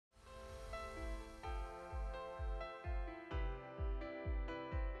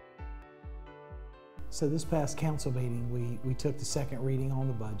So this past council meeting, we took the second reading on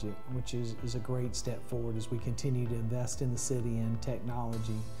the budget, which is a great step forward as we continue to invest in the city in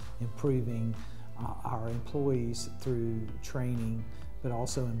technology, improving our employees through training, but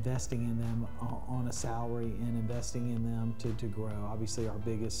also investing in them on a salary and investing in them to grow. Obviously our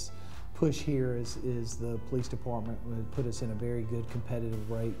biggest push here is the police department would put us in a very good competitive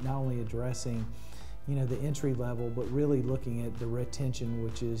rate, not only addressing the entry level, but really looking at the retention,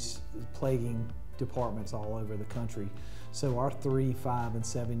 which is plaguing departments all over the country. So our 3, 5, and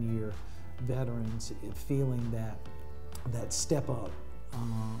 7-year veterans feeling that step up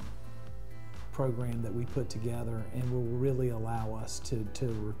program that we put together and will really allow us to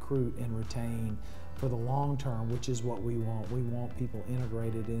recruit and retain for the long term, which is what we want. We want people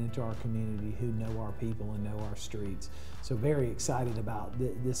integrated into our community who know our people and know our streets. So very excited about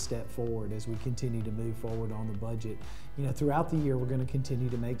this step forward as we continue to move forward on the budget. Throughout the year we're going to continue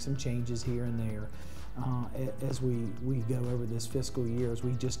to make some changes here and there as we go over this fiscal year, as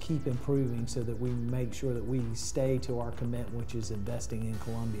we just keep improving so that we make sure that we stay to our commitment, which is investing in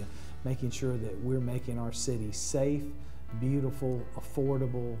Columbia, making sure that we're making our city safe, beautiful,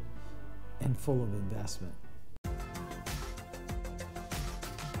 affordable, and full of investment.